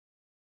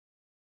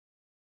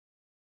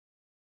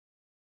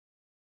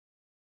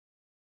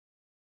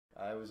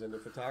I was into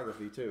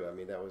photography too. I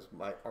mean, that was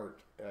my art.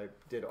 I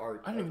did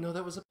art. I didn't even know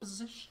that was a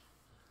position.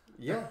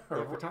 Yeah,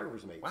 they're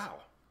photographers' mates. Wow.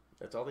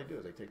 That's all they do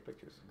is they take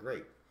pictures.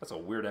 Great. That's a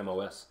weird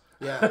MOS.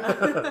 Yeah.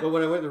 But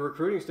when I went to the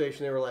recruiting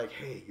station, they were like,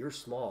 hey, you're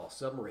small.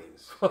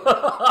 Submarines.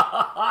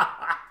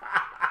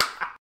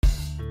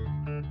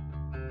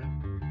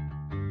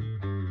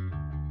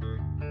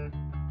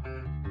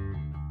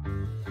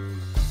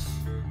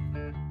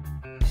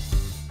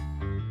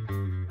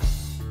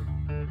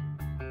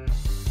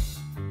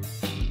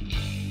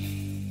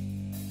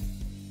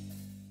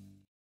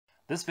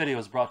 This video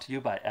is brought to you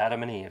by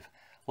Adam and Eve.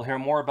 We'll hear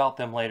more about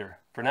them later.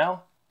 For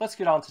now, let's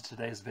get on to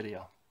today's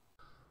video.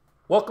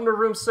 Welcome to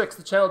Room 6,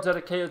 the channel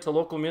dedicated to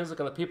local music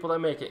and the people that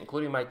make it,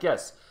 including my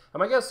guests. And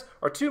my guests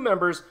are two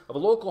members of a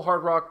local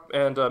hard rock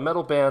and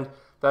metal band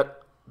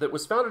that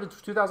was founded in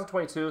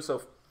 2022,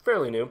 so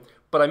fairly new.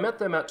 But I met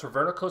them at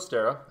Taverna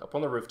Costera, up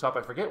on the rooftop.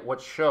 I forget what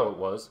show it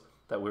was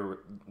that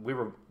we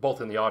were both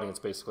in the audience,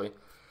 basically.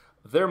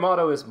 Their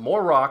motto is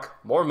more rock,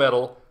 more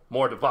metal,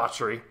 more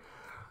debauchery.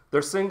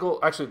 Their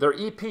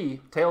EP,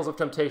 Tales of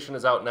Temptation,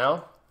 is out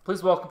now.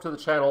 Please welcome to the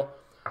channel,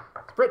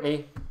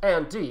 Brittany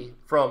and Dee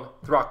from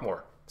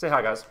Throckmore. Say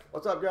hi, guys.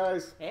 What's up,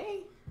 guys? Hey.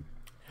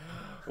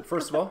 Well,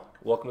 first of all,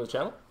 welcome to the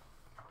channel.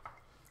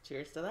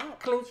 Cheers to that.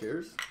 Clink.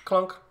 Cheers.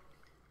 Clunk.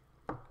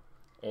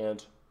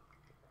 And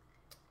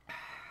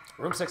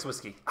Room 6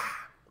 whiskey.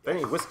 If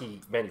any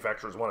whiskey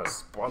manufacturers want to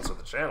sponsor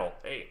the channel,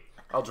 hey,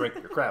 I'll drink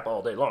your crap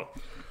all day long.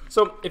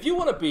 So if you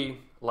want to be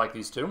like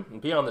these two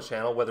and be on the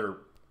channel, whether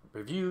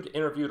reviewed,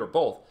 interviewed, or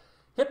both,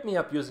 hit me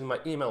up using my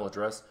email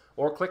address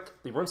or click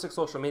the Room 6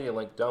 social media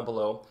link down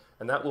below,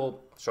 and that will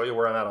show you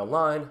where I'm at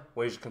online,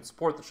 ways you can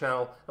support the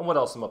channel, and what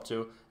else I'm up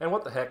to, and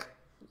what the heck.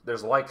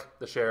 There's like,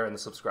 the share, and the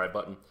subscribe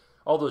button.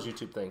 All those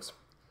YouTube things.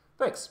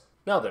 Thanks.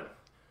 Now then,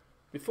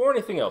 before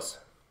anything else,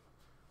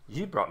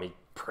 you brought me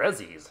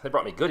prezzies. They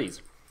brought me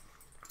goodies.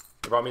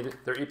 They brought me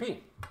their EP,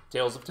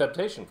 Tales of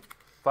Temptation.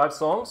 5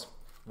 songs,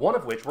 one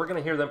of which we're going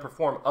to hear them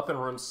perform up in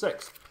Room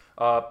 6,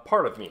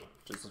 Part of Me,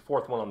 which is the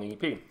 4th one on the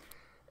EP.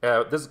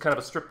 This is kind of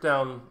a stripped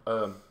down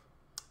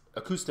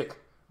acoustic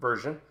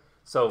version,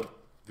 so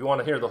if you want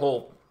to hear the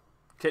whole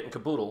kit and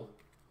caboodle,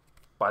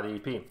 buy the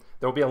EP.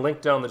 There will be a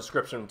link down in the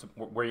description to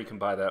where you can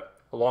buy that,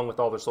 along with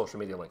all their social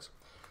media links.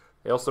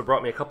 They also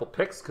brought me a couple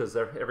picks, because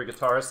every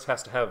guitarist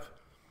has to have,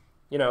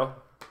 you know,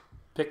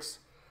 picks.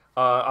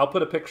 I'll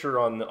put a picture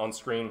on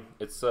screen.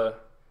 It's I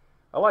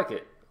like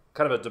it.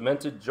 Kind of a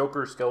demented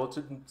Joker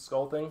skeleton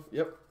skull thing.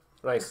 Yep.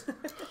 Nice.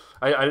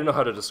 I didn't know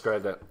how to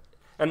describe that.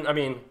 And I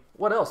mean,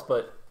 what else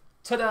but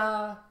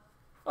ta-da!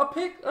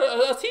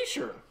 A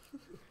t-shirt.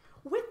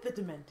 With the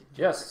demented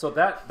Joker. Yes, so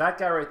that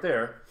guy right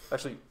there,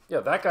 actually, yeah,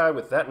 that guy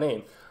with that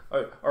name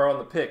are on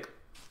the pick.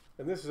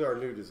 And this is our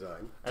new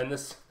design. And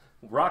this,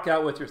 rock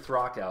out with your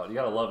throck out. You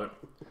gotta love it.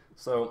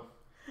 So,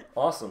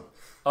 awesome.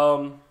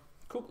 Cool,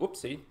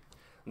 whoopsie.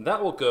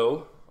 That will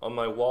go on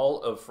my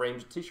wall of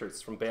framed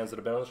t-shirts from bands that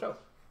have been on the show.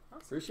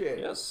 Appreciate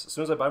it. Yes, as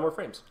soon as I buy more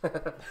frames.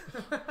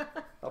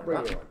 I'll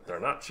bring you one. They're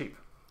not cheap.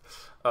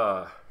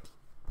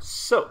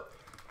 So,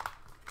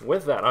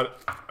 with that, I'm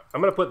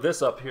going to put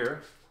this up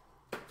here.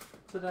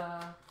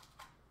 Ta-da!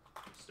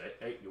 Stay.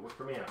 Hey, you work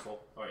for me,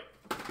 asshole. All right.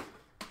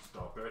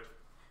 Stop it.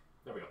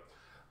 There we go.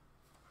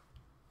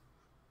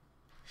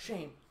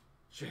 Shame.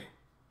 Shame.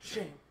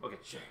 Shame. Okay.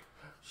 Shame.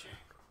 Shame.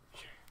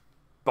 Shame.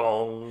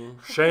 Bong.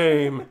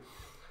 Shame.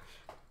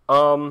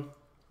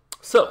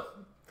 So,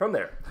 from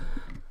there.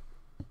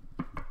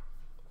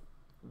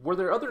 Were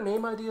there other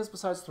name ideas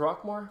besides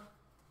Throckmore?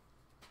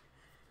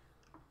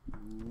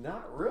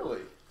 Not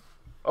really.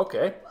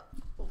 Okay.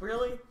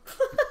 Really?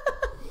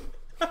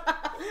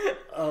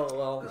 Oh,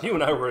 well. You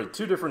and I were at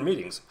 2 different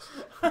meetings.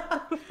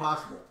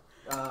 Possible.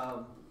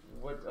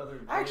 What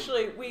other...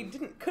 Actually, we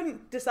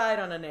couldn't decide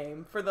on a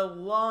name for the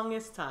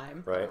longest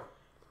time. Right.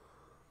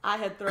 I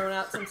had thrown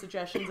out some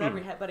suggestions.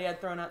 Everybody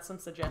had thrown out some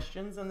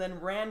suggestions, and then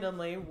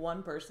randomly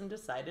one person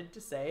decided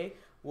to say,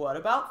 "What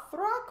about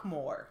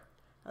Throckmore?"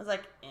 I was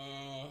like,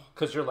 eh.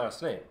 Because your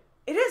last name.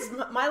 It is.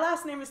 My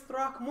last name is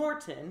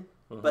Throckmorton,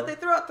 but they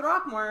threw out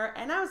Throckmore,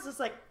 and I was just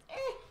like,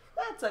 eh,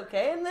 that's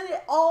okay. And then they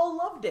all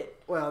loved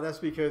it. Well, that's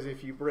because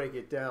if you break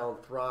it down,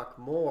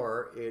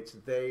 Throckmore, it's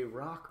they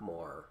rock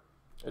more.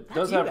 It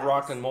does have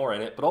rock and more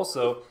in it, but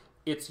also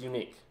it's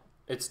unique.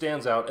 It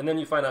stands out, and then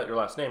you find out your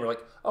last name. You're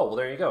like, oh, well,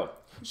 there you go.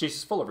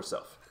 She's full of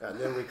herself. And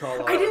then we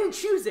call I didn't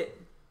choose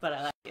it, but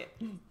I like it.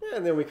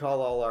 And then we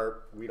call all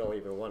our... We don't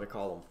even want to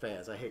call them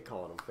fans. I hate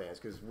calling them fans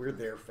because we're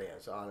their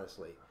fans,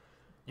 honestly.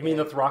 You mean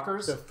the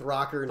Throckers? The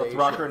Throcker The Nation.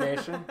 Throcker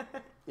Nation?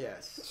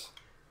 Yes.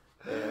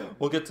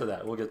 We'll get to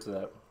that. We'll get to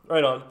that.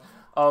 Right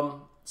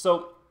on.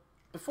 So,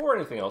 before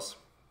anything else,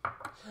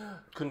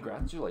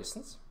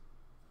 congratulations.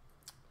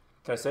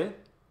 Can I say it?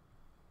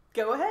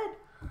 Go ahead.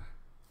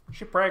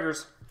 She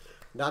braggers.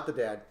 Not the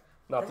dad.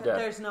 Not the dad.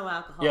 There's no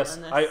alcohol Yes,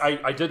 in this.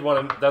 I did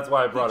want to. That's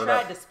why I brought He it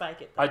up. tried to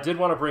spike it, though. I did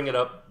want to bring it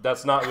up.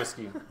 That's not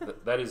whiskey.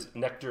 That is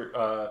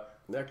nectar.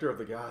 Nectar of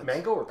the gods.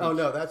 Mango or peach? Oh,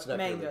 no, that's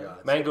nectar of Mango. the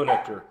gods. Mango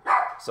nectar.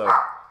 So,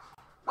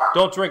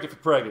 don't drink if you're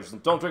pregnant,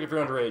 and don't drink if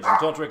you're underage, and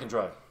don't drink and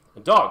drive.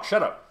 Dog,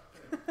 shut up.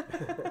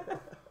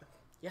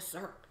 Yes,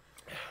 sir.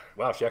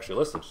 Wow, she actually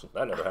listens.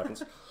 That never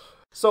happens.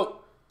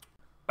 So,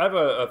 I have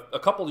a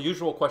couple of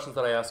usual questions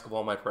that I ask of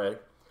all my prey,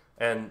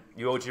 and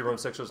you OG Room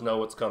Sixers know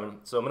what's coming.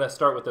 So I'm going to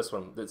start with this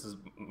one. This is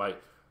my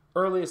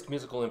earliest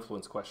musical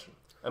influence question.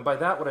 And by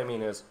that, what I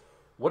mean is,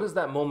 what is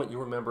that moment you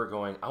remember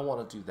going, I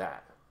want to do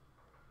that?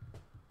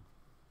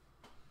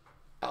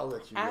 I'll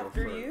let you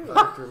After go first. you.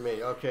 After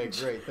me. Okay,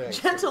 great, thanks.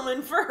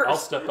 Gentlemen first. I'll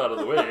step out of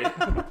the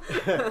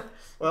way.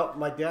 Well,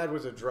 my dad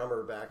was a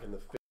drummer back in the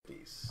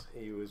 50s.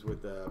 He was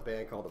with a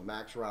band called the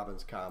Max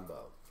Robbins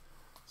Combo.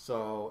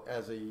 So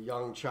as a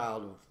young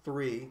child of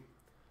 3,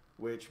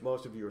 which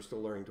most of you are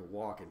still learning to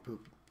walk and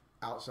poop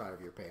outside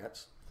of your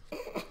pants,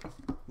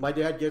 my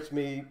dad gets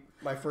me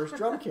my first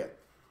drum kit.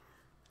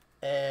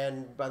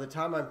 And by the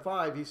time I'm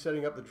 5, he's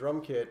setting up the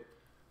drum kit,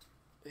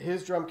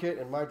 his drum kit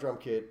and my drum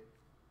kit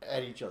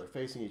at each other,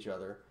 facing each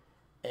other.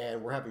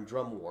 And we're having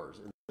drum wars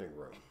in the living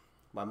room.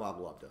 My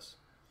mom loved us.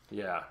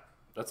 Yeah,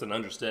 that's an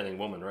understanding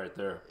woman right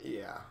there.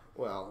 Yeah,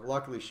 well,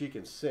 luckily she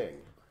can sing.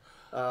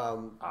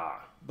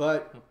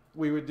 But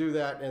we would do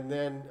that, and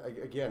then,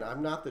 again,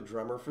 I'm not the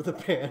drummer for the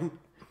band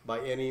by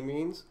any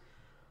means.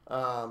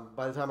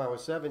 By the time I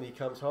was 7, he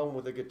comes home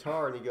with a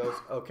guitar, and he goes,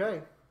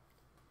 okay,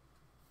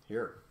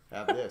 here,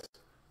 have this.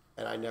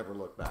 And I never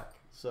looked back.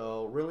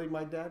 So really,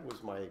 my dad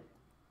was my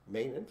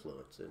main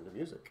influence in the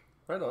music.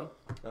 Right on.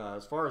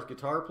 As far as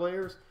guitar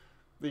players,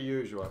 the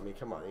usual. I mean,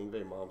 come on,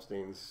 Yngwie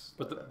Malmsteen's.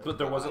 But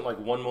there wasn't like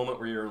one moment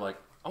where you're like,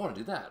 I want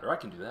to do that, or I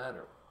can do that,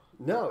 or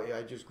No,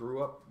 I just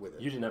grew up with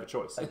it. you didn't have a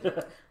choice.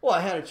 Well,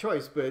 I had a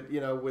choice, but,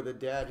 with a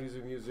dad who's a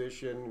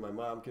musician, my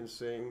mom can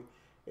sing,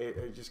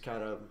 it just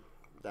kind of,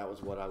 that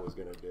was what I was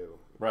going to do.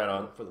 Right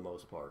on. For the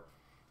most part.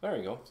 There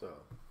you go. So,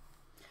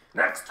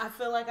 Next. I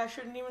feel like I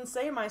shouldn't even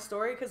say my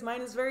story because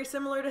mine is very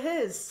similar to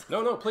his.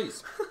 No,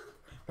 please.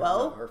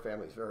 Well, her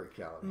family's very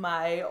talented.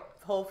 my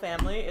whole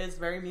family is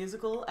very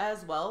musical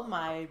as well.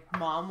 My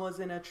mom was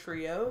in a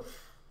trio,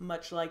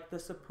 much like the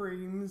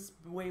Supremes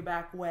way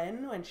back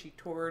when she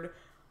toured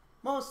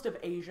most of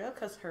Asia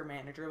because her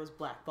manager was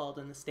blackballed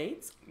in the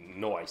States.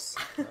 Nice.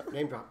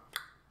 Name drop.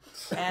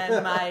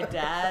 And my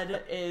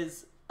dad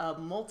is a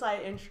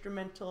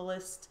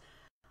multi-instrumentalist,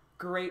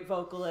 great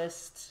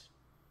vocalist.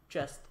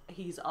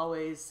 He's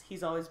always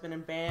been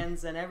in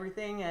bands and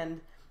everything,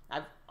 and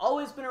I've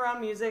always been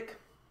around music,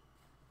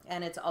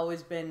 and it's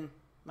always been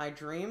my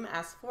dream.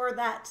 As for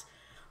that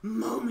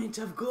moment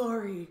of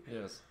glory,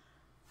 Yes.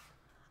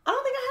 I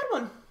don't think I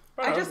had one.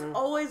 I just Mhm.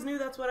 always knew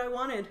that's what I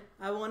wanted.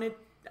 I wanted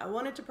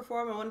to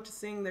perform. I wanted to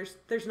sing.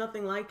 There's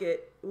nothing like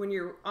it when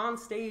you're on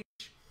stage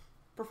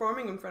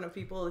performing in front of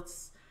people.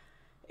 It's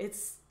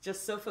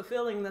just so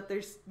fulfilling that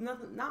there's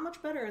not much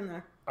better in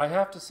there. I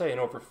have to say, in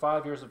over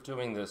 5 years of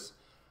doing this,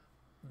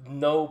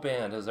 no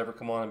band has ever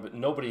come on, but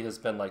nobody has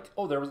been like,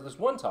 oh, there was this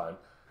one time.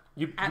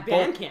 At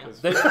band camp.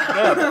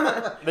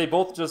 They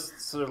both just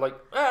sort of like,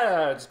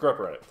 I just grew up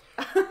around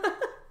it.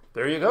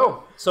 There you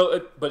go.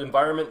 So, but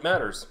environment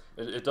matters.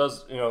 It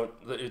does,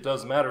 it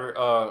does matter.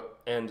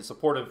 And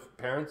supportive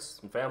parents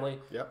and family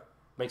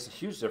makes a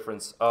huge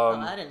difference. Well,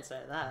 I didn't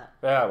say that.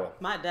 Yeah, well.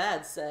 My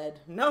dad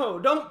said, no,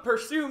 don't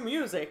pursue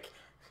music.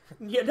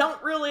 You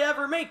don't really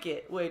ever make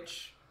it,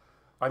 which,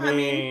 I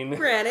mean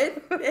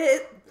granted,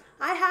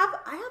 I have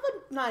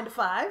a 9 to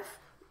 5.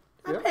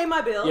 I pay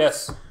my bills.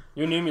 yes,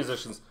 you new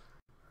musicians,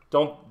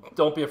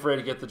 don't be afraid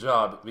to get the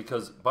job,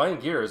 because buying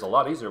gear is a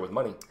lot easier with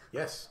money.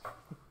 Yes.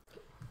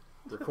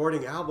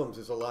 Recording albums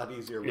is a lot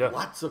easier with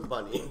lots of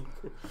money.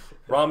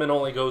 Ramen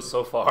only goes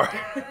so far.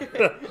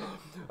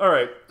 All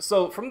right,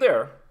 so from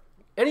there,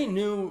 any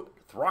new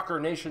Throcker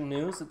Nation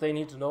news that they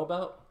need to know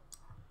about?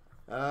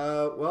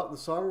 Well, the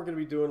song we're going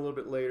to be doing a little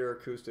bit later,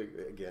 acoustic,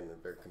 again,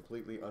 they're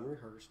completely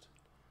unrehearsed,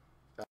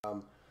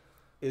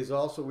 is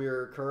also, we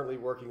are currently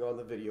working on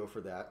the video for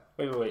that.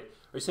 Wait. Are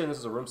you saying this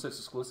is a Room 6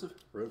 exclusive?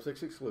 Room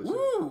 6 exclusive.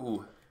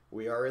 Woo!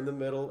 We are in the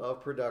middle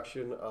of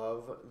production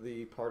of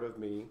the Part of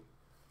Me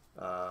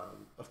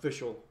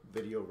official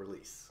video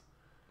release.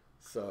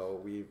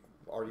 So we've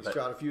already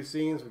shot a few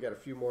scenes. We've got a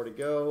few more to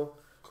go.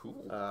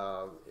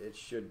 Cool. It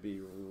should be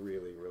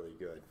really, really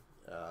good.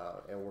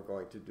 And we're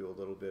going to do a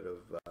little bit of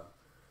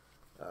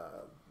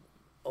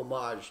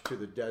homage to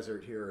the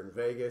desert here in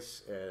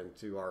Vegas and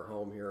to our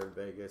home here in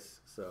Vegas.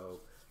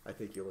 So I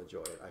think you'll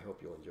enjoy it. I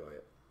hope you'll enjoy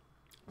it.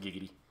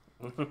 Giggity.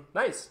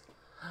 Nice.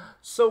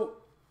 So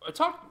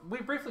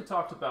we briefly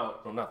talked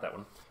about, well, not that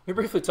one. We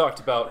briefly talked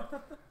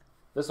about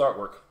this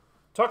artwork.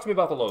 Talk to me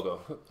about the logo.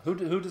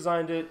 Who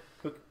designed it?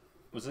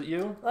 Was it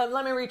you?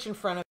 Let me reach in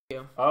front of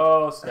you.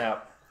 Oh,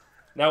 snap.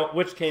 Now,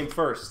 which came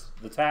first,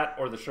 the tat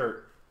or the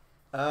shirt?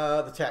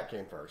 The tat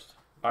came first.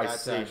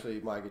 That's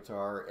actually my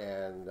guitar,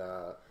 and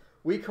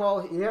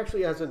he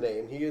actually has a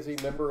name. He is a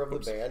member of the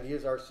band. He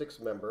is our 6th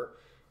member.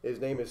 His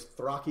name is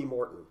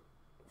Throckmore.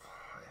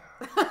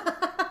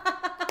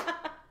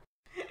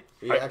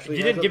 You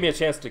didn't give me a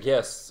chance to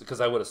guess,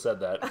 because I would have said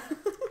that.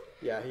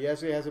 Yeah, he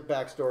actually has a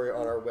backstory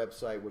on our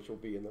website, which will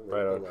be in the link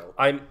below.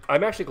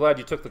 I'm actually glad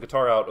you took the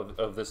guitar out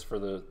of this for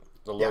the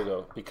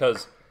logo,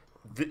 because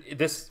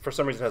this for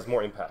some reason has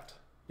more impact.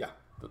 Yeah.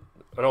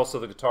 And also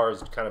the guitar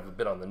is kind of a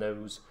bit on the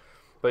nose.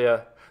 But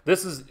yeah,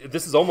 this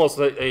is almost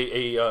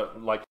a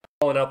like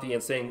calling out the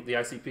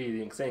ICP,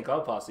 the Insane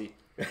Clown Posse.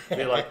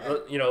 Be like,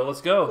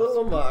 let's go. A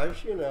little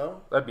homage,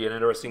 That'd be an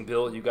interesting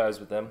bill, you guys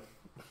with them.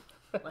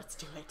 Let's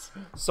do it.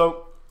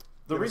 So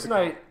the reason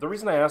I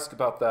ask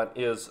about that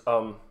is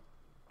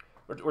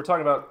we're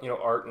talking about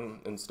art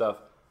and stuff.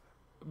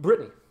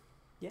 Brittany,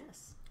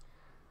 Yes.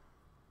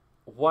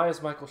 why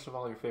is Michael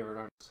Cheval your favorite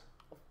artist?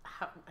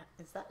 How,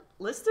 is that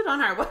listed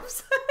on our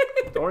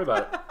website? Don't worry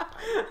about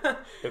it.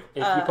 If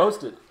you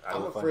post it,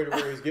 I'm afraid of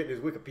where he's getting his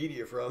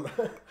Wikipedia from.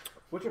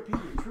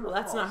 Wikipedia, true. Well,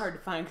 that's not hard to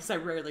find because I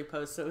rarely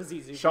post, so it was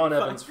easy. Sean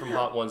Evans from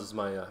Hot Ones is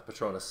my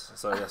Patronus,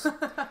 so yes.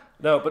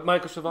 No, but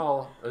Michael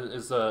Cheval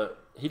is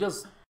he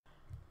does,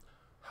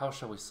 how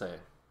shall we say,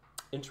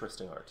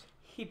 interesting art.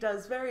 He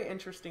does very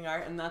interesting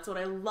art, and that's what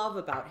I love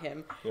about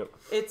him. Yep.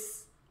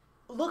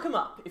 Look him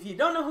up. If you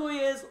don't know who he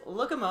is,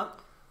 look him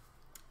up.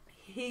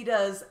 He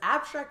does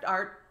abstract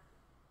art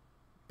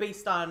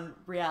based on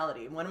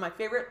reality. One of my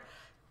favorite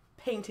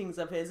paintings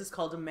of his is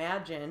called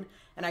Imagine,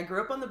 and I grew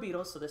up on the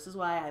Beatles, so this is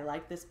why I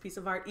like this piece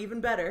of art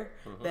even better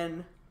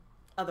than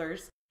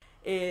others,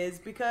 is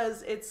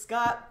because it's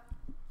got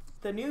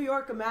the New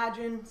York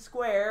Imagine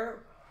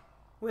Square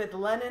with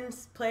Lennon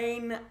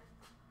playing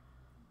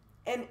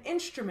an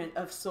instrument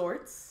of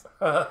sorts.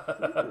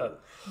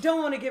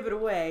 Don't want to give it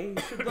away.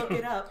 You should look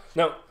it up.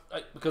 No,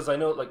 because I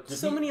know, like...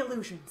 Many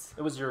illusions.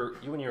 It was you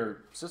and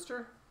your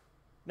sister?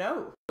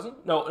 No.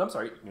 No, I'm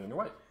sorry, you and your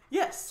wife.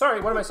 Yes. Sorry,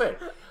 what am I saying?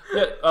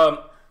 Yeah,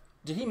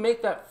 did he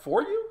make that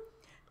for you?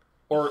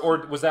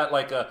 Or was that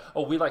like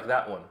we like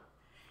that one?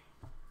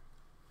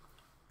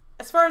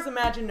 As far as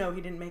Imagine, no, he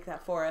didn't make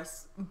that for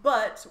us.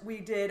 But we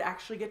did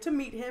actually get to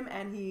meet him,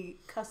 and he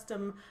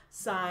custom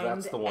signed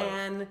That's the one.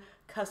 and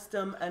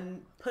custom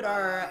and put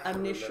our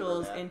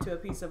initials into a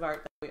piece of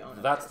art that we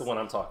own. That's the one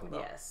I'm talking about.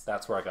 Yes.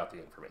 That's where I got the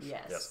information.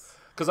 Yes.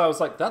 Because I was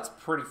like, that's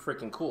pretty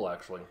freaking cool,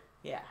 actually.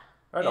 Yeah.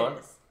 Right it on.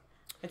 is.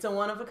 It's a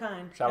one of a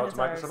kind. Shout and out it's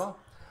to Michael ours.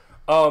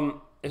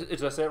 Cheval.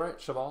 Did I say it right?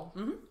 Cheval?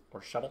 Mm-hmm.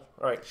 Or Cheval?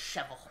 All right.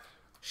 Shovel.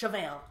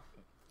 Chevelle.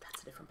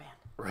 That's a different band.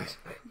 Right.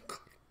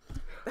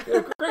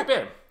 Yeah, great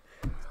band.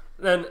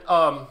 Then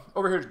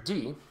over here,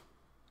 D.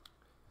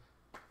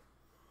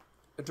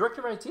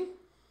 Director of IT?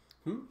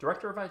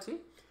 Director of IT?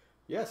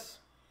 Yes.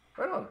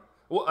 Right on.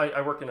 Well,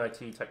 I work in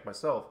IT tech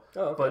myself.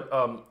 Oh, okay. But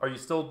are you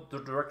still the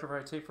director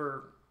of IT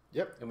for...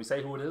 Yep. Can we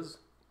say who it is?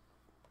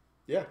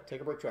 Yeah,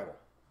 take a break, travel.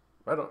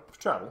 Right on.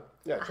 Travel.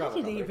 Yeah, I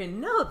travel didn't company.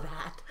 even know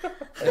that.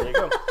 There you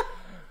go.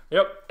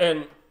 Yep.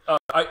 And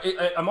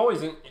I'm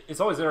always... It's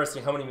always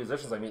interesting how many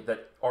musicians I meet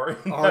that are in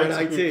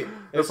IT.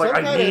 It's like,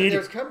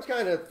 There's some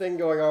kind of thing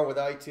going on with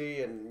IT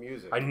and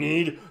music. I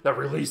need that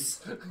release.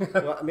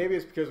 Well, maybe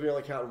it's because we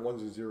only count in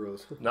ones and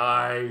zeros.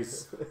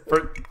 Nice.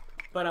 But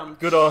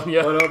Good on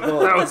you. But,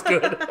 That was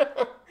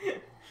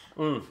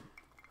good.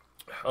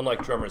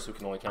 Unlike drummers who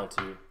can only count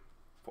to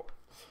 4.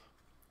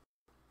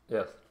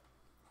 Yes.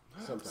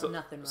 sometimes.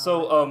 nothing wrong.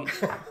 So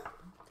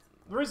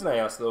the reason I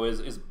asked though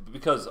is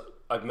because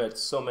I've met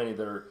so many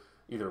that are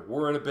either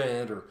were in a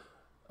band or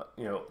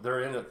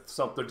they're in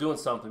they're doing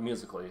something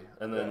musically,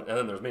 and then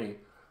there's me.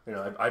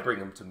 I bring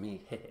them to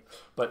me.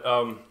 But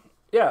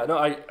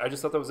I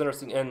just thought that was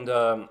interesting, and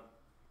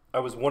I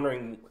was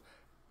wondering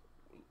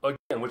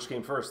again which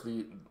came first.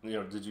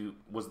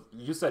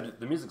 You said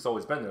the music's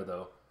always been there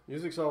though.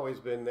 Music's always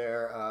been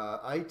there.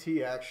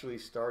 IT actually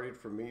started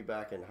for me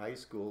back in high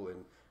school,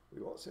 and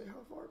we won't say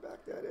how far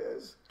back that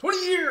is.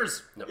 20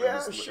 years. No,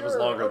 Yeah, it was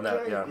longer than that.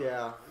 okay.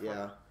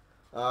 Yeah.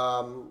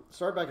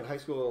 Started back in high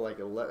school in like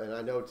 11, and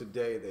I know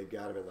today they've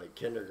got him in like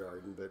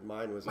kindergarten, but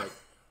mine was like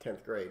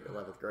 10th grade,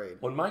 11th grade.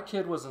 When my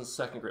kid was in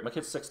 2nd grade, my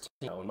kid's 16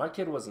 now. When my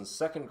kid was in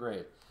 2nd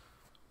grade,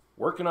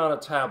 working on a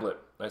tablet,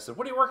 I said,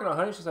 "What are you working on,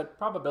 honey?" She said,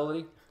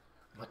 "Probability."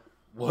 I'm like,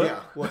 "What?"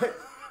 Yeah, what?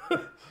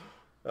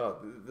 Oh,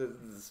 the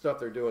stuff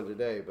they're doing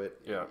today, but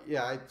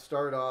yeah, I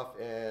started off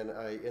and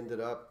I ended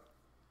up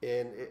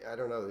in, I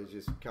don't know, it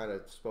just kind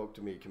of spoke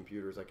to me,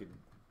 computers, I could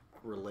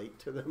relate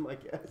to them, I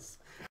guess.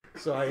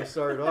 So I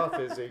started off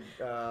as in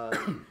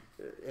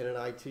an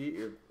IT,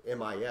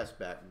 MIS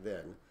back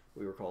then.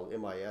 We were called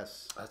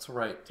MIS. That's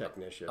right.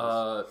 Technicians.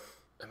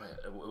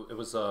 It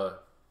was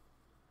what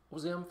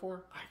was the M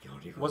for? I don't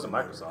even. It wasn't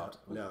remember. Microsoft.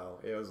 No,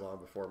 it was long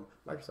before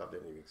Microsoft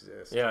didn't even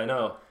exist. Yeah, I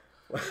know.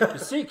 You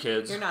see,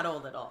 kids. You're not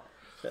old at all.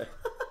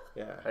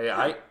 Yeah. Hey,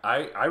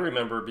 I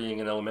remember being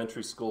in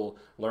elementary school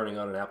learning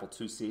on an Apple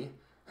IIc.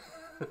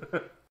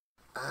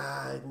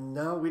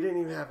 No, we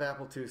didn't even have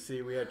Apple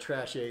IIc. We had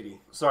Trash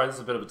 80. Sorry, this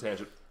is a bit of a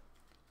tangent.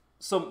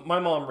 So my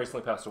mom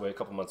recently passed away a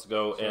couple months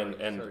ago, and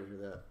Sorry to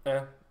hear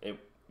that. it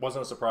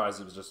wasn't a surprise.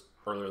 It was just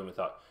earlier than we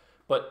thought.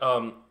 But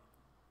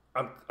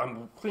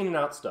I'm cleaning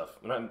out stuff,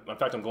 and in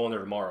fact I'm going there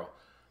tomorrow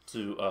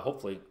to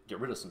hopefully get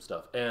rid of some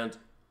stuff. And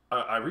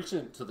I reached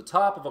into the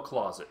top of a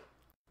closet,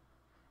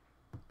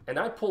 and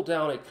I pulled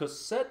down a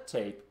cassette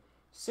tape,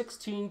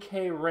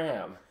 16K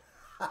RAM,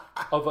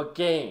 of a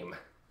game.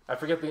 I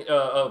forget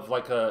of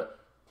like a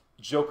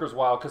Joker's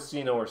Wild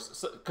Casino or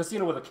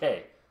Casino with a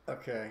K.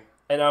 Okay.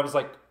 And I was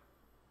like,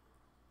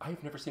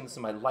 I've never seen this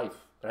in my life.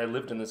 And I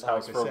lived in this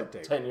house for over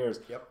 10 years.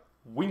 Yep.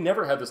 We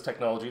never had this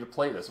technology to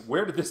play this.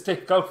 Where did this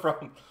tape come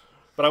from?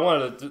 But I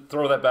wanted to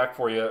throw that back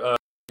for you.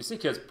 You see,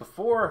 kids,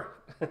 before...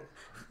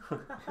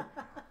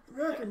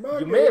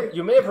 you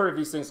may have heard of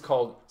these things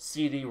called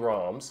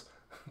CD-ROMs.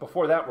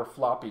 Before that were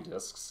floppy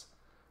disks.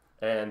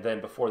 And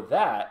then before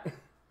that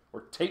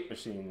were tape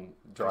machine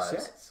drives.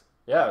 Cassettes.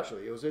 Yeah.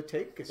 Actually, it was a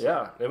tape cassette.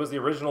 Yeah, it was the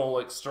original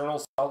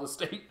external solid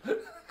state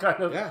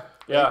kind of. Yeah.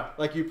 Yeah.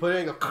 Like you put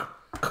in a...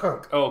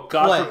 Oh,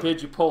 God play.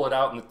 forbid you pull it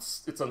out and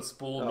it's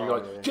unspooled and you're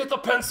like, yeah. get the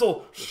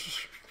pencil!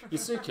 You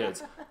see,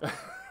 kids.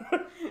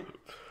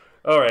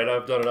 All right,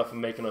 I've done enough of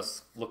making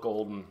us look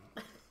old and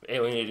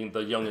alienating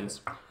the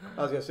youngins.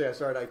 I was going to say I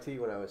started IT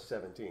when I was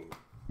 17.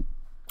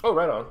 Oh,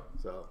 right on.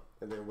 So,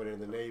 and then went in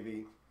the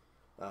Navy,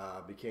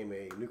 became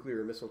a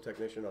nuclear missile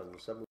technician on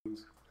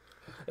submarines.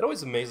 It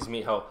always amazes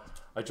me how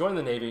I joined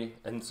the Navy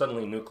and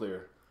suddenly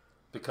nuclear,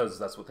 because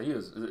that's what they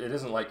use. It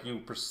isn't like you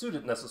pursued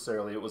it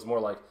necessarily. It was more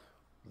like,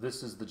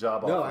 this is the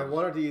job No, offer. I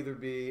wanted to either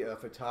be a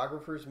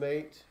photographer's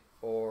mate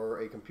or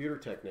a computer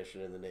technician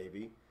in the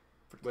Navy.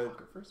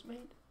 Photographer's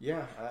mate?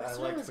 Yeah, I what I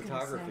liked was gonna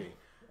photography. say.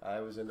 I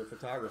was into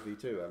photography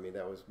too. I mean,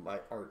 that was my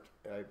art.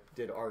 I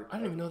did art. I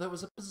didn't even know that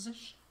was a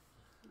position.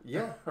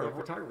 Yeah, they're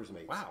photographer's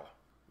mates. Wow.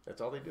 That's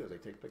all they do is they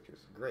take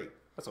pictures. Great.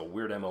 That's a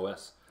weird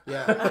MOS.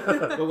 Yeah.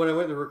 But when I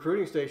went to the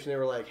recruiting station, they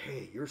were like,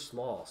 hey, you're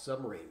small,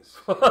 submarines.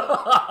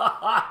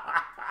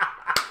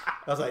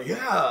 I was like,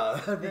 yeah,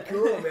 that'd be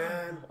cool,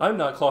 man. I'm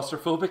not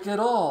claustrophobic at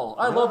all.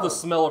 I love the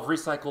smell of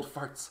recycled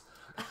farts.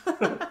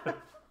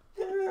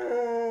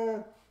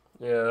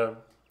 Yeah.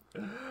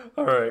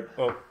 All right.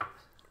 Well,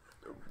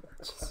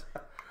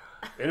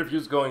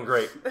 interview's going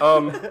great.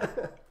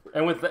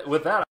 And with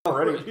that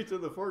already, You to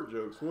the fart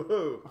jokes.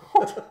 Whoa.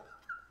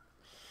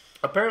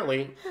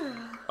 apparently,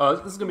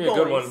 this is gonna be a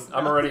good one. Boys.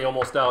 I'm already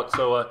almost out,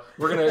 so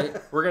we're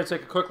gonna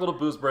take a quick little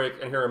booze break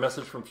and hear a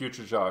message from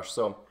future Josh.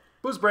 So,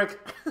 booze break.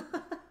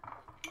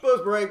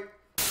 Buzz break.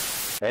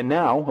 And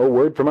now, a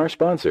word from our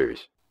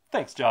sponsors.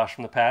 Thanks, Josh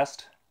from the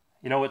past.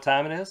 You know what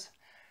time it is?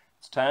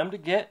 It's time to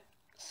get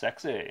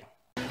sexy.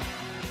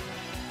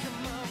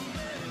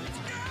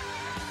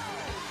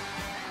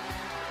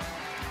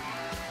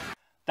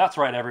 That's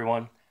right,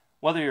 everyone.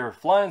 Whether you're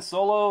flying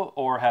solo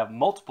or have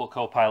multiple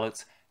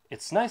co-pilots,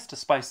 it's nice to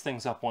spice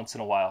things up once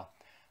in a while.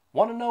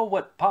 Want to know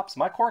what pops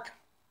my cork?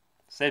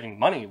 Saving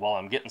money while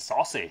I'm getting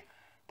saucy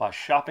by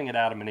shopping at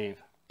Adam &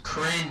 Eve.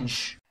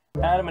 Cringe.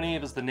 Adam &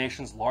 Eve is the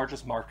nation's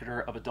largest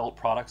marketer of adult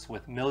products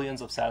with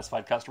millions of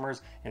satisfied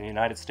customers in the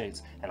United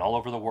States and all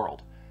over the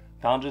world.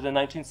 Founded in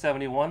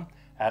 1971,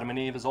 Adam &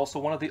 Eve is also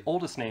one of the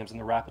oldest names in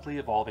the rapidly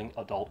evolving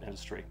adult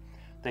industry.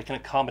 They can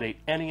accommodate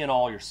any and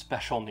all your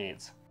special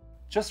needs.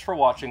 Just for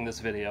watching this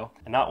video,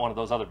 and not one of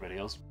those other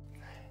videos,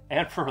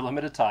 and for a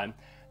limited time,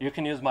 you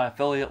can use my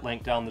affiliate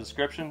link down in the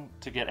description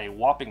to get a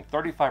whopping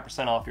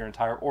 35% off your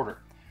entire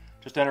order.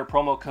 Just enter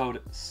promo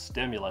code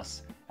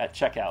STIMULUS at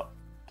checkout.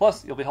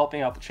 Plus, you'll be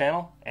helping out the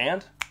channel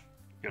and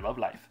your love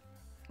life.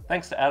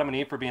 Thanks to Adam &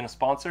 Eve for being a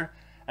sponsor,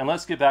 and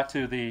let's get back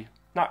to the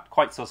not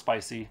quite so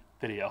spicy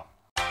video.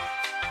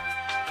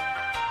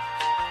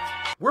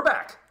 We're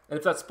back! And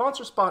if that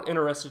sponsor spot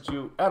interested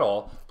you at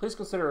all, please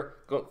consider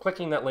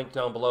clicking that link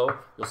down below.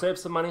 You'll save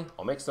some money,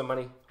 I'll make some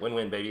money,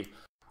 win-win, baby.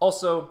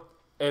 Also,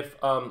 if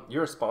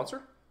you're a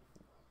sponsor,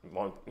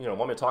 want me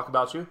to talk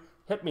about you,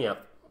 hit me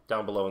up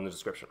down below in the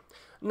description.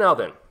 Now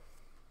then,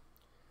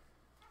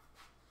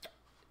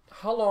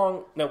 how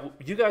long, now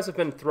you guys have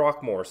been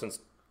Throckmore since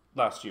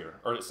last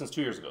year, or since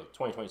 2 years ago,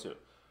 2022.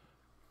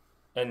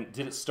 And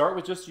did it start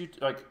with just you,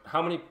 like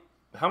how many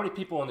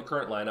people in the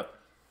current lineup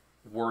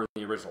were in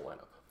the original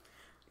lineup?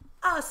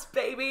 Us,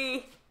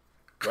 baby.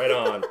 Right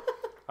on.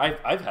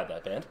 I've had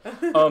that band.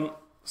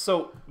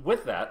 So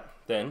with that,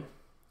 then,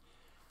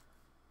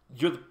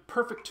 you're the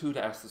perfect two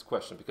to ask this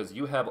question because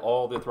you have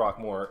all the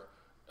Throckmore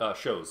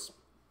shows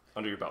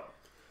under your belt.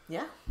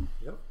 Yeah.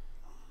 Yep.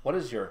 What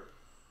is your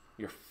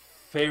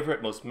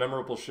favorite, most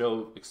memorable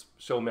show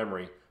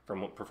memory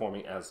from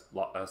performing as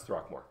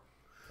Throckmore?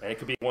 And it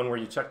could be one where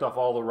you checked off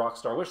all the rock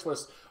star wish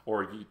lists,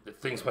 or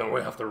things went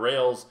way off the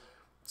rails.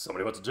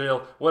 Somebody went to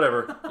jail,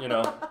 whatever,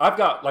 I've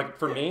got, like,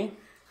 for me,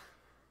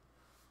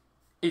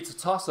 it's a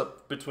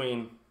toss-up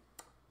between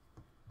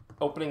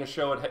opening a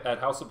show at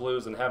House of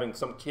Blues and having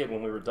some kid,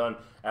 when we were done,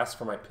 ask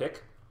for my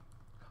pick,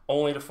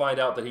 only to find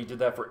out that he did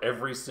that for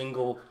every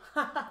single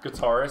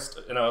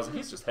guitarist, and I was like,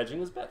 he's just hedging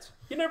his bets.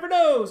 You never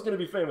know who's going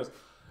to be famous.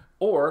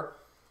 Or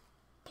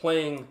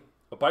playing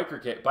a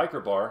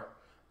biker bar,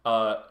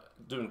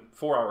 doing a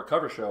 4-hour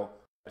cover show,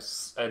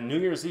 at New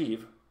Year's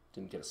Eve,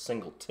 didn't get a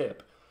single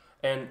tip,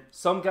 and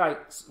some guy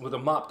with a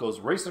mop goes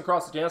racing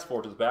across the dance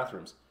floor to the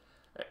bathrooms.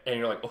 And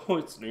you're like, oh,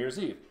 it's New Year's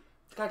Eve.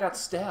 The guy got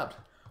stabbed.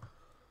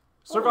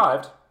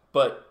 Survived,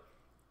 but...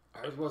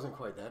 Ours wasn't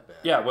quite that bad.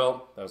 Yeah,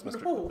 well, that was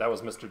Mr. No. That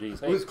was Mr. D's.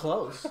 Hey, It was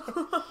close.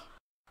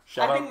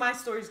 shout I out. think my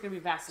story's gonna be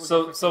vastly So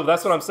different. so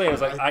that's what I'm saying.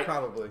 Is like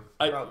Probably.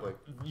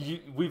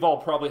 we've all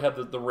probably had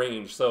the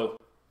range. So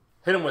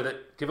Hit him with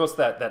it. Give us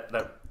that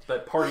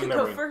party Go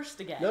memory. first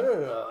again.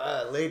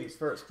 No. Ladies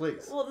first,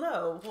 please. Well,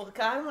 no. Well,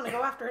 I want to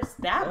go after a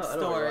stab No, I don't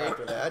story. go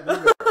after that.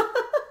 You go.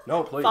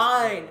 No, please.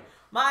 Fine.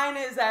 Mine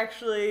is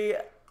actually...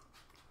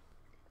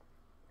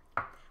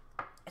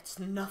 It's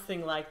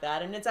nothing like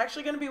that. And it's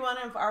actually going to be one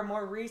of our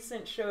more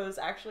recent shows,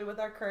 actually, with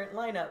our current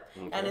lineup.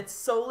 Okay. And it's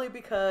solely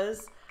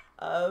because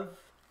of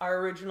our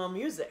original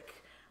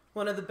music.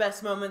 One of the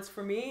best moments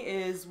for me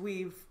is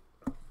we've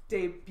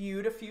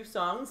debuted a few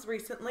songs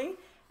recently.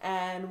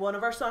 And one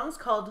of our songs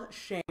called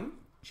Shame,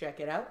 check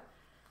it out.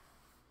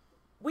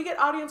 We get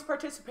audience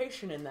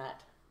participation in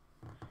that.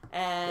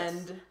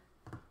 And... Yes.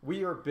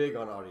 We are big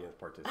on audience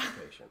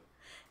participation.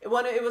 It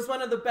was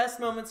one of the best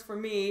moments for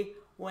me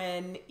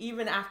when,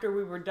 even after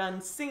we were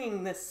done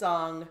singing this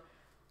song,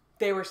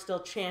 they were still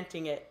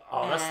chanting it.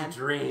 Oh, that's the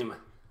dream.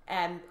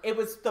 And it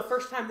was the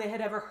first time they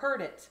had ever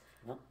heard it.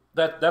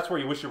 That's where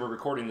you wish you were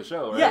recording the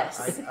show, right?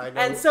 Yes. I know.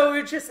 And so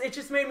it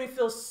just made me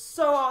feel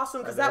so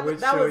awesome because that which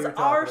was show you're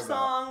our talking about.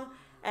 song,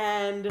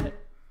 and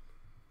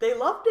they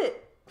loved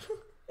it.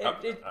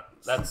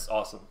 That's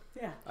awesome.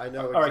 Yeah. I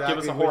know exactly All right, give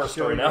us a horror which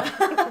show story now.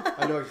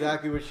 I know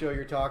exactly which show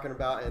you're talking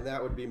about, and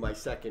that would be my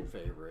second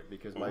favorite,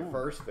 because my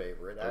first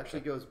favorite actually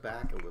goes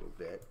back a little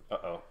bit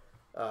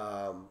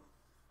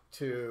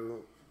to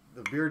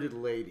the Bearded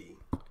Lady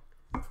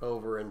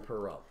over in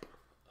Pahrump.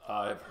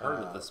 I've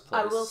heard of this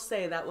place. I will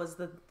say that was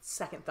the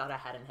second thought I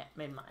had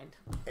in mind.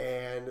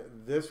 And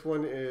this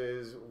one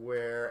is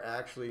where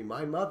actually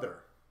my mother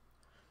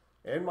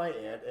and my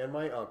aunt and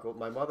my uncle,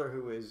 my mother,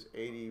 who is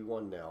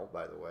 81 now,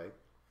 by the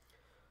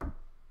way,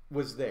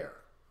 was there.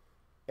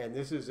 And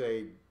this is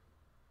a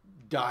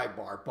dive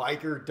bar,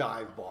 biker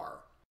dive bar.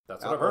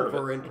 That's what I've heard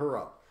over of in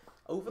Pahrump.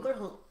 Over the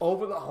hump.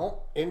 Over the hump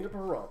into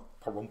Pahrump.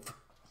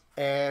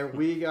 And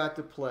we got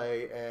to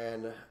play,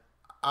 and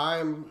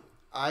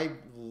I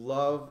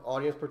love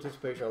audience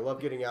participation. I love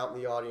getting out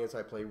in the audience.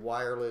 I play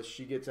wireless.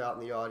 She gets out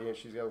in the audience.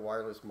 She's got a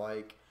wireless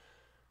mic.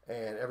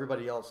 And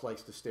everybody else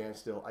likes to stand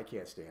still. I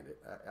can't stand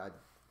it. I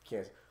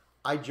can't.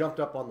 I jumped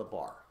up on the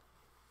bar.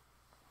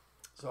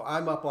 So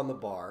I'm up on the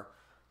bar.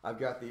 I've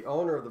got the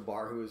owner of the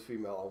bar, who is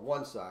female, on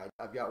one side.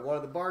 I've got one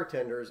of the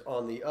bartenders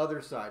on the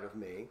other side of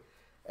me.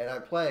 And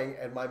I'm playing.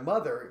 And my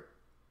mother,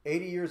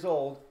 80 years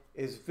old,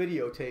 is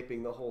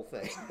videotaping the whole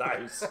thing.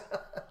 Nice.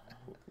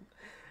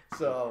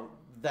 So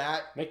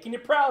that... Making you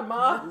proud,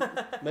 Ma.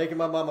 Making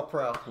my mama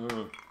proud.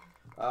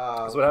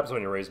 That's what happens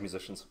when you raise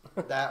musicians.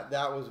 That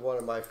was one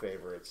of my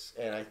favorites.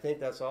 And I think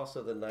that's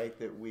also the night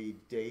that we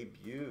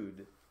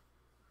debuted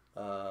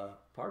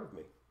Part of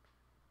Me.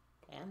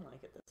 And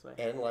Like It This Way.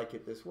 And Like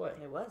It This Way.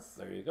 It was.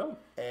 There you go.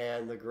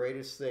 And the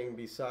greatest thing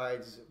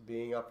besides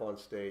being up on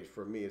stage,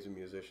 for me as a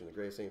musician, the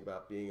greatest thing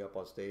about being up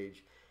on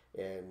stage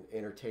and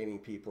entertaining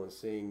people and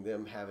seeing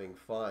them having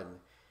fun,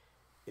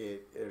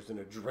 there's an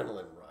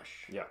adrenaline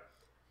rush. Yeah.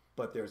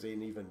 But there's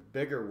an even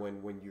bigger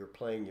one when you're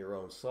playing your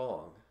own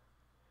song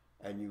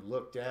and you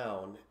look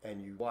down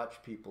and you watch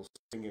people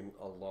singing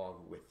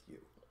along with you.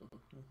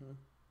 Mm-hmm.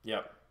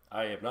 Yeah.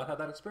 I have not had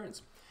that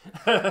experience.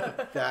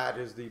 That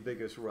is the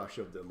biggest rush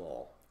of them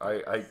all.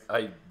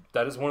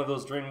 That is one of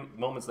those dream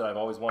moments that I've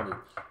always wanted.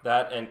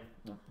 That and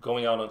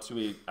going out onto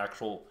a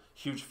actual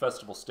huge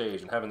festival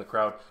stage and having the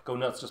crowd go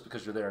nuts just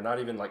because you're there, not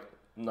even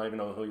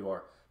knowing who you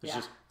are.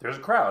 There's a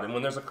crowd, and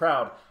when there's a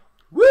crowd,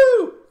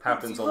 woo,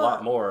 happens a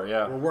lot more.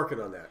 Yeah, We're working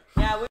on that.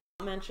 Yeah, we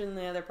won't mention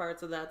the other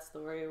parts of that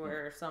story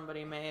where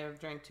somebody may have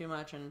drank too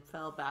much and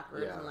fell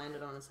backwards and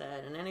landed on his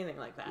head and anything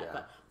like that. Yeah.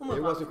 But we'll move It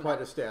on wasn't from quite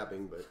that. a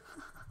stabbing, but...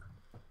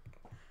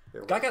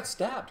 guy got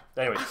stabbed.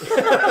 Anyway,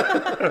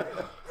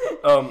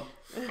 Oh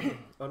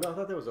no, I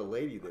thought there was a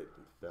lady that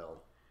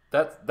fell.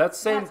 that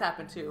same That's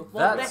happened too.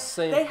 that they,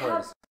 same they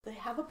place. they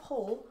have a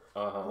pole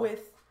Uh-huh.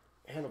 with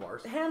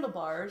Handlebars.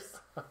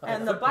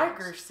 and the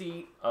biker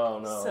seat. Oh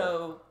no.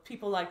 So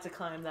people like to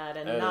climb that,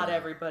 and Uh, not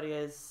everybody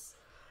is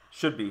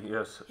Should be,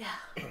 yes.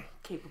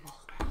 capable.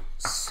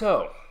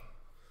 So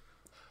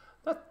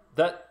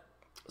that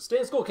stay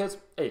in school, kids.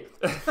 Hey.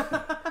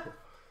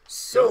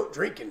 Don't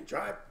drink and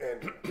drive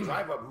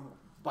a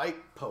bike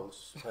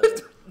post.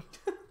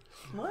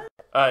 What?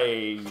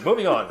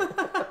 Moving on.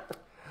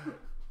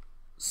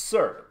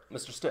 Sir,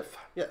 Mr. Stiff,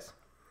 Yes.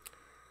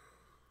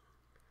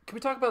 can we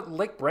talk about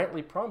Lake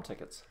Brantley prom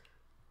tickets?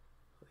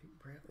 Lake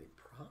Brantley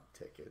prom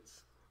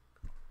tickets.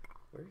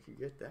 Where did you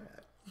get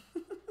that?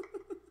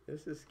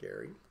 This is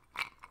scary.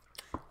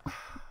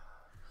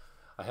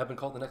 I have been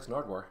called the next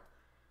Nardwar.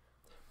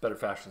 Better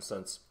fashion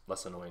sense,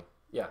 less annoying.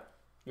 Yeah,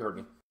 you heard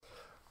me.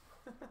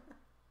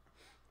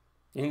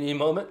 You need a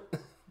moment?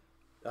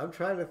 I'm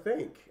trying to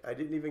think. I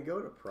didn't even go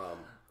to prom.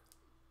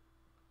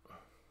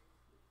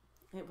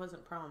 It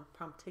wasn't prom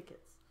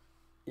tickets.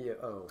 Yeah.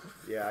 Oh,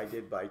 yeah. I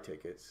did buy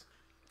tickets,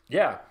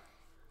 Yeah.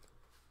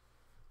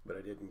 but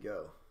I didn't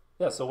go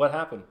Yeah, so what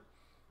happened?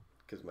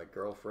 because my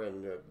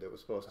girlfriend that was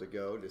supposed to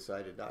go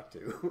decided not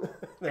to.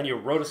 And you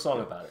wrote a song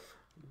about it.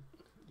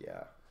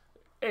 Yeah.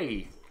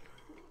 Hey,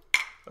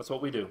 that's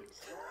what we do.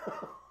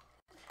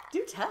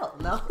 Do tell,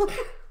 no.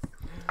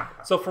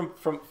 So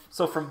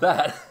from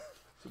that,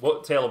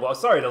 What tale of woe?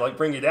 Sorry to like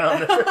bring you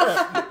down.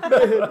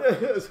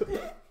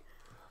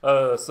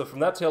 So from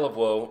that tale of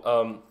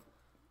woe,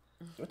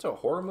 you went to a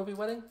horror movie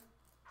wedding?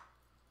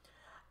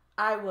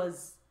 I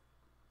was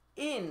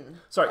in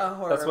Sorry, a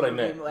horror that's what I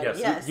movie meant. wedding.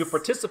 Yes, you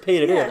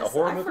participated in a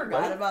horror movie I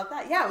forgot wedding? about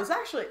that. Yeah, it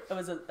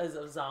was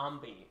a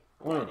zombie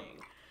wedding.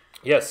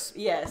 Yes.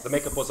 Yes. The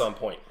makeup was on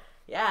point.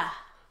 Yeah.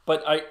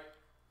 But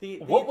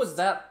what was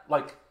that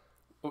like?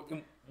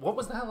 What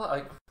was that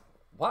like?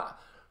 What?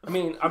 I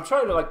mean, I'm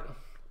trying to like.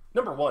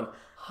 Number one,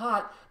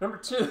 hot. Number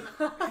two,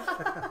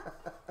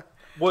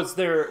 was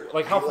there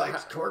like He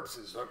likes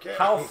corpses. Okay.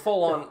 how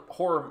full on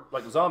horror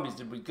like zombies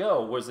did we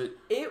go? Was it?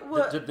 It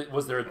was.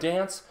 Was there a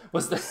dance?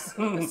 Was there?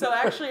 So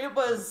actually, it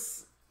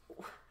was.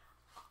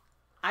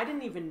 I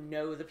didn't even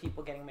know the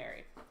people getting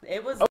married.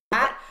 It was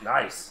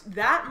Nice.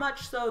 that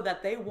much so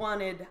that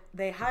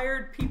they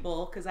hired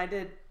people because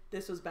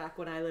this was back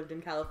when I lived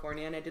in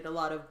California and I did a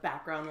lot of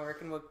background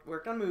work and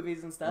worked on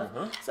movies and stuff.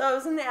 So I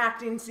was in the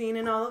acting scene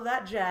and all of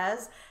that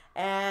jazz,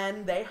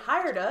 and they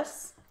hired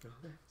us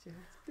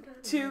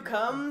to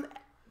come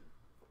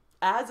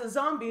as a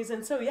zombies.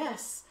 And so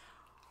yes,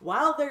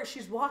 while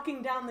she's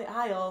walking down the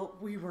aisle,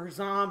 we were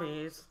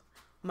zombies.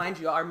 Mind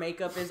you, our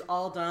makeup is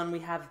all done. We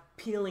have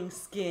peeling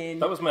skin.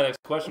 That was my next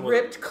question.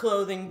 Ripped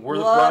clothing, Were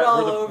blood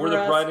all over were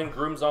the us. bride and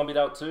groom zombied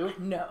out too?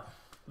 No.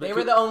 They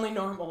were the only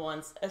normal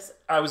ones.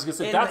 I was gonna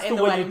say In that's the the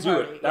way you wedding do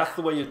party, it. That's yeah.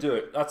 the way you do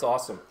it. That's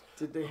awesome.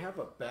 Did they have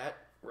a bat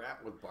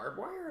wrapped with barbed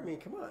wire? I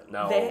mean, come on.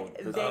 No,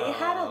 They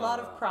had a lot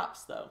of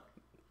props though.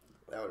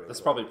 That would've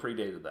this been probably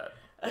predated that.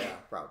 cool. Yeah,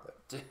 probably.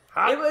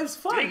 Hot It was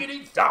fun.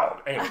 diggity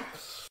dog. Anyway,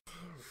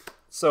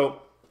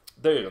 so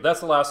there you go. That's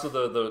the last of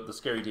the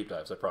scary deep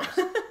dives. I promise.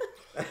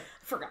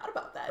 Forgot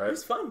about that. Right. It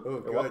was fun. Oh,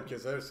 good,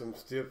 because there's some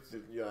stiff.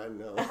 Yeah, I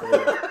know.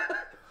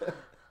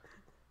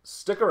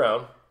 Stick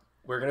around.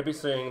 We're going to be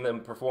seeing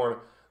them perform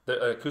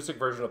the acoustic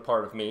version of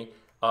Part of Me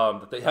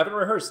that they haven't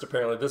rehearsed,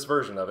 apparently, this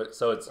version of it.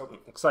 So it's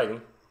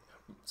exciting.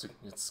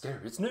 It's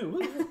scary. It's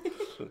new.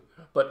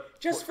 But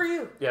Just for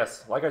you.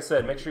 yes, like I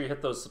said, make sure you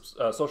hit those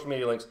social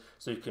media links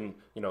so you can,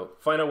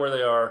 find out where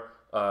they are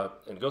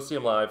and go see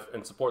them live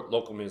and support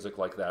local music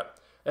like that.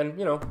 And,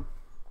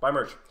 buy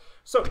merch.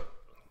 So,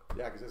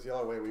 Yeah, because that's the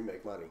only way we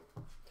make money.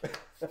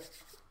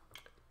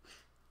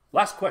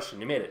 last question.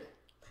 You made it.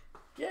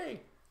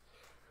 Yay.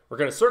 We're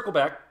going to circle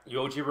back.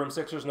 You OG Room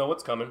Sixers know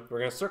what's coming. We're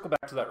going to circle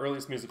back to that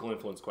earliest musical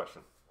influence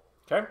question.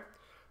 Okay?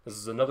 This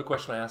is another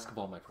question I ask of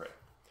all my prey.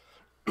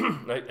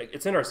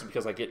 It's interesting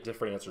because I get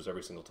different answers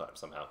every single time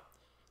somehow.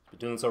 Been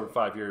doing this over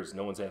 5 years.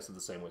 No one's answered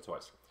the same way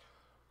twice.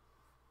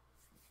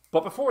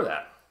 But before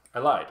that, I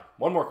lied.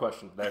 One more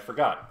question that I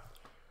forgot.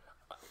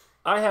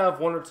 I have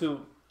one or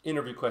two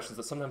interview questions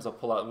that sometimes I'll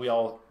pull out. We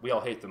all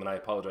hate them, and I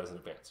apologize in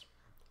advance.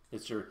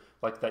 It's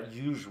like that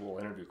usual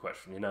interview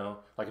question,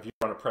 Like if you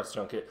were on a press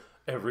junket,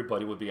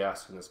 everybody would be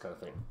asking this kind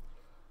of thing.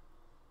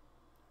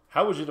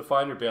 How would you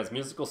define your band's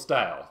musical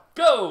style?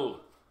 Go!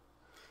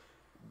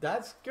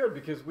 That's good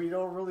because we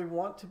don't really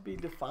want to be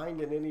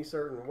defined in any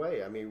certain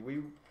way. I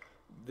mean,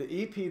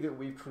 the EP that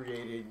we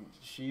created,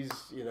 she's,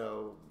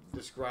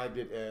 described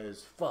it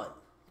as fun.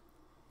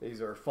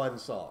 These are fun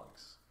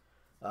songs.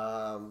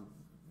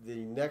 The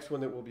next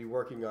one that we'll be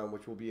working on,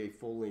 which will be a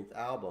full-length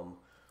album,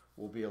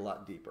 will be a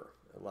lot deeper,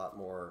 a lot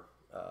more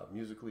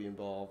musically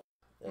involved,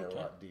 and a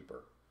lot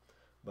deeper.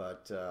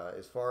 But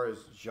as far as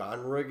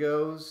genre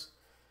goes,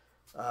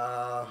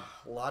 a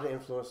lot of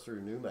influence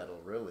through nu metal,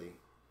 really.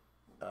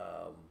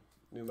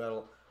 Nu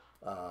metal,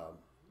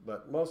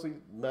 but mostly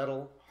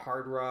metal,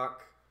 hard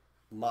rock,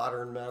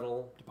 modern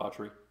metal.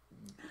 Debauchery.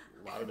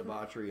 A lot of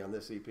debauchery on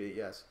this EP,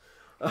 yes.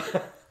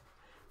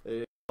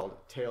 It's called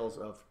Tales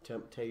of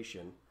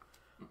Temptation.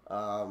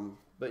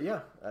 But yeah,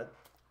 I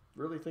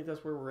really think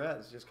that's where we're at.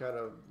 It's just kind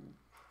of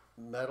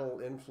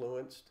metal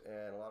influenced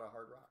and a lot of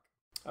hard rock.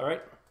 All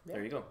right,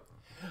 there you go.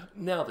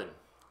 Now then,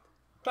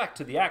 back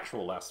to the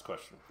actual last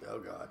question. Oh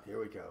God, here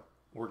we go.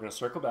 We're going to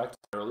circle back to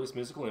the earliest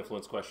musical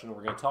influence question.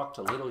 We're going to talk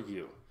to little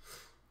you.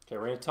 Okay,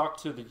 we're going to talk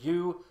to the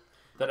you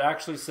that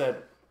actually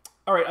said,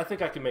 all right, I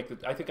think I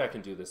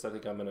can do this. I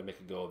think I'm going to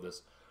make a go of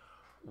this.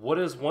 What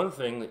is one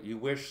thing that you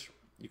wish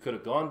you could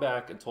have gone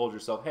back and told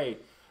yourself, hey,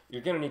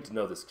 you're going to need to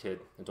know this, kid,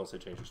 and don't say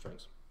change your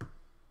strings?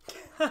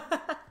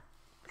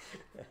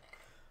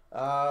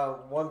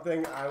 One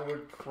thing I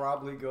would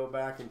probably go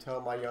back and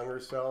tell my younger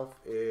self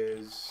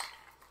is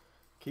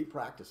keep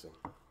practicing.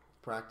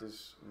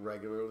 Practice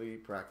regularly,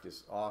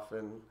 practice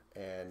often,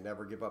 and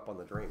never give up on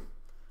the dream.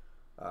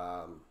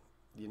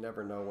 You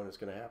never know when it's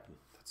going to happen.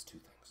 That's two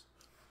things.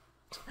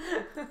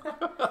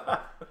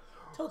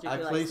 Told you I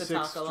he play likes to 6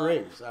 talk a lot.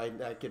 strings.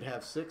 I could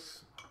have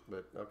 6,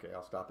 but okay,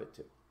 I'll stop it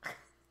too.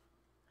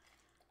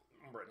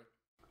 Brittany.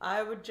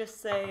 I would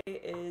just say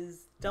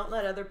is don't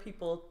let other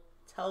people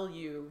tell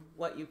you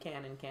what you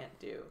can and can't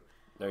do.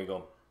 There you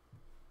go.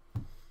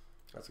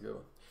 That's a good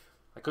one.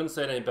 I couldn't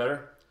say it any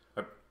better.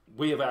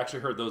 We have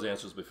actually heard those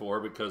answers before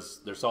because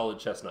they're solid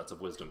chestnuts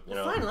of wisdom.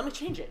 Fine, let me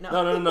change it. No.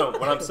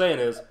 What I'm saying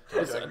is,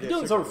 I've been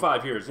doing this over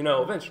 5 years.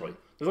 Eventually.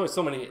 There's only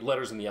so many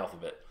letters in the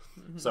alphabet.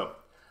 So,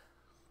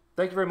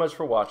 thank you very much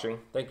for watching.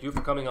 Thank you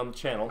for coming on the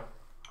channel.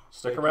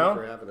 Stick Thank around.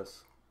 you for having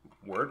us.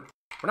 Word.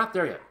 We're not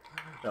there yet.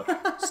 No.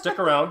 Stick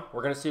around.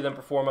 We're going to see them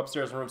perform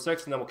upstairs in room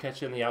 6, and then we'll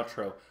catch you in the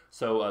outro.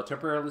 So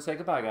temporarily say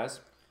goodbye, guys.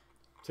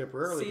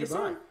 Temporarily, See you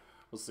goodbye. soon.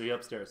 We'll see you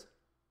upstairs.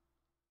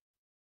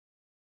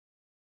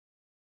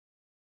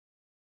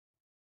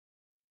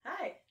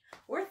 Hi,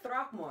 we're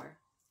Throckmore.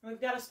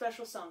 We've got a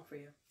special song for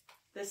you.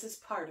 This is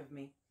Part of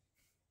Me.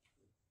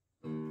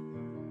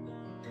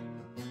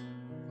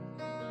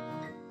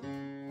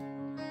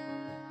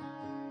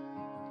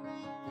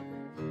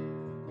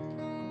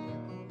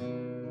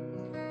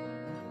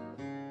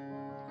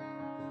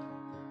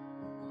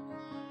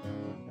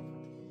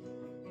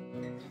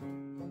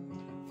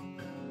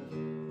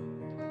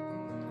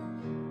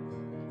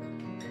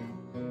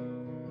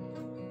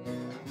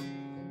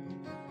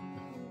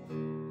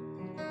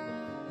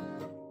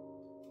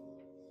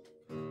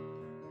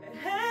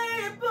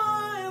 Hey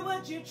boy,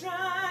 what you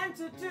trying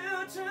to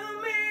do to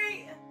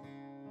me?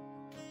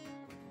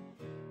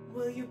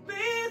 Will you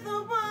be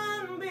the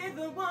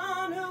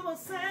one who will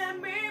set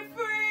me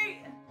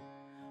free?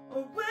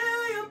 Or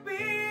will you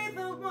be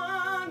the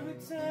one who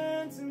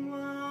turns and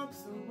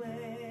walks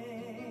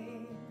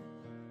away?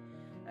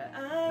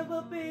 I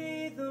will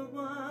be the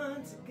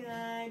one to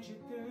guide you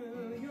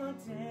through your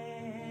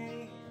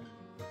day.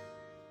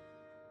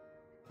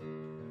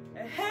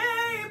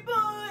 Hey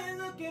boy,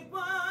 look at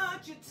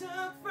what you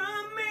took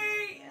from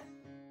me.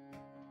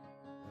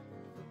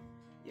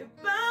 Your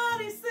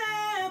body's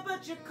there,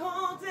 but your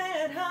cold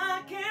dead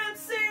heart can't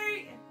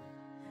see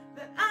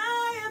that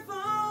I have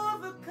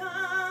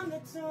overcome the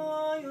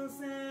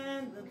toils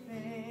and the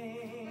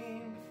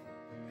pain.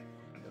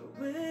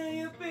 Will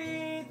you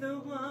be the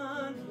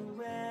one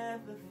who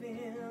ever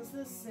feels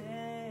the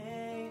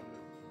same?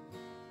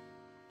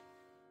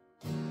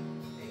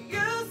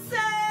 You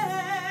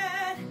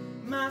said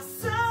my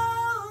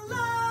soul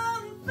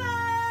on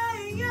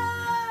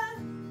fire.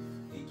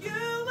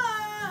 You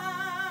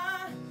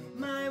are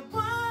my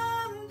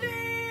one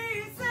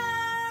desire.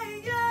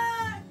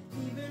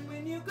 Even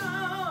when you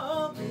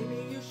go,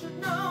 baby, you should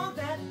know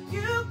that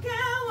you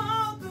can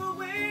walk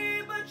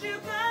away, but you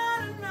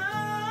gotta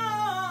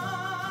know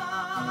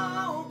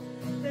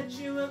that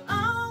you will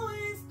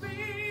always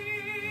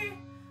be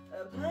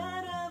a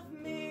part of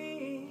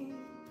me.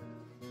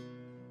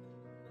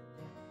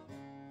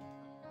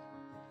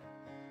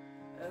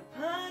 A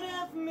part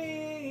of me.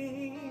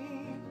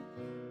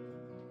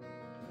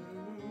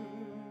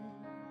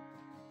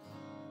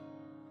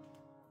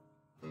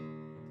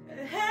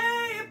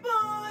 Hey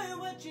boy,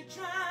 what you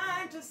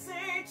trying to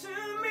say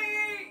to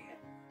me?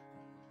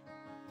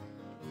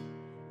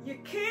 You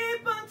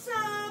keep on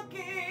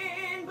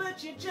talking,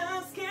 but you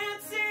just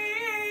can't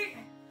see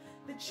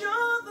that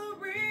you're the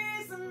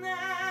reason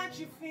that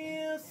you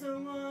feel so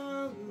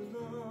all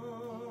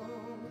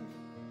alone.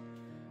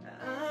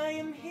 I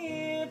am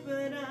here,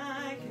 but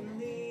I can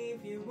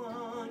leave you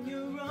on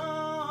your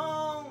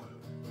own.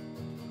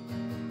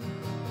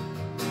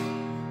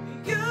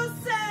 You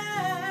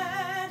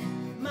said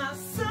my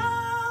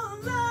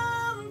soul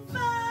on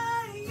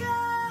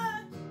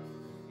fire.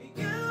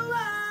 You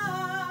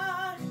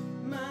are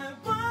my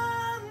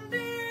one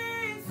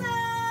desire.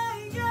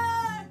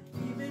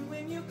 Even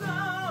when you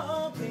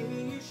go,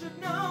 baby, you should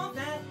know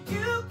that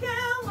you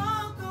can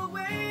walk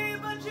away,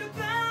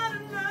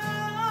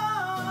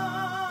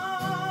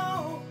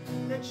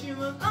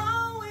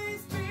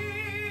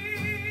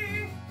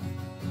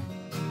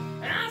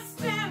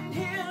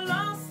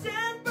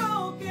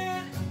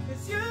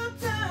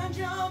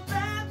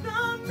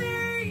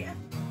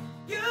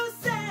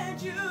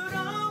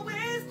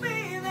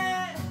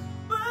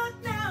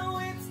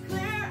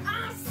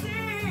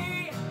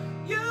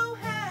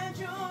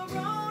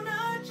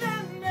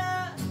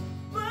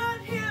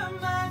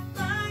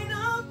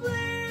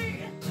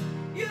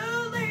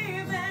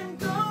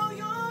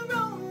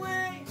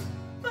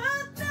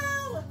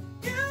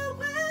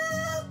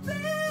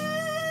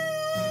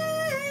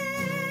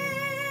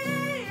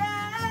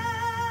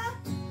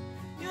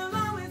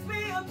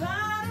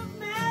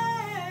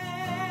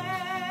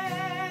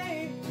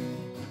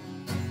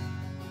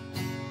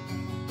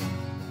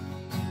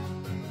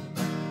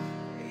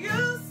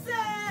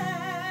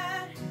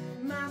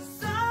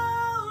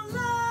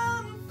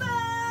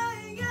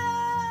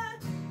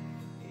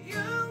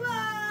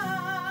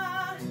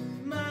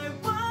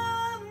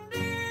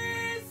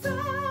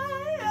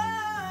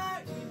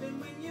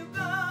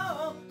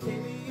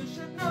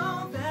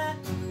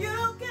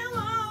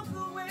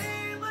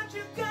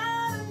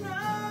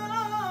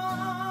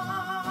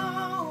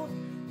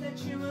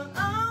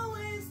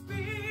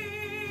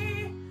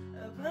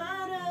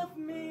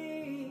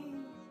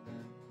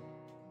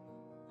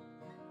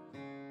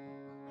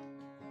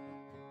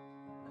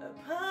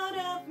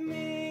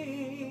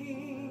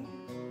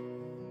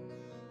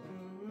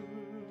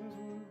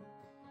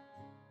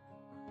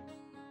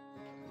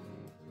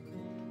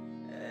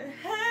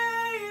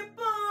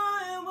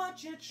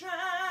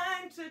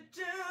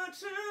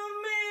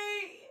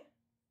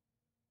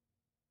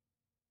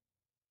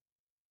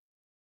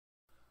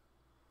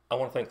 I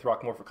want to thank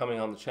Throckmore for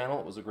coming on the channel.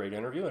 It was a great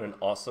interview and an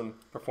awesome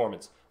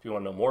performance. If you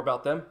want to know more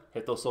about them,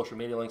 hit those social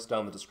media links down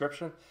in the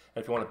description.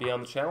 And if you want to be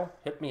on the channel,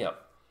 hit me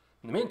up.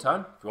 In the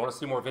meantime, if you want to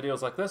see more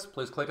videos like this,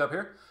 please click up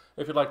here.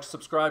 If you'd like to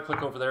subscribe,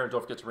 click over there and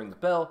don't forget to ring the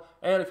bell.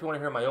 And if you want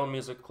to hear my own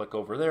music, click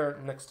over there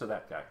next to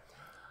that guy.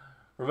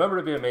 Remember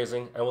to be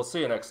amazing, and we'll see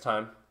you next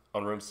time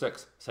on Room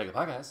 6. Say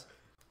goodbye, guys.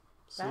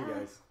 See you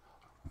guys.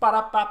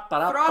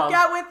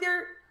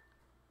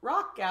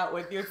 Rock out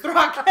with your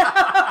throck.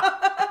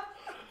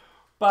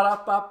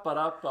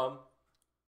 Ba-da-ba-ba-da-bum.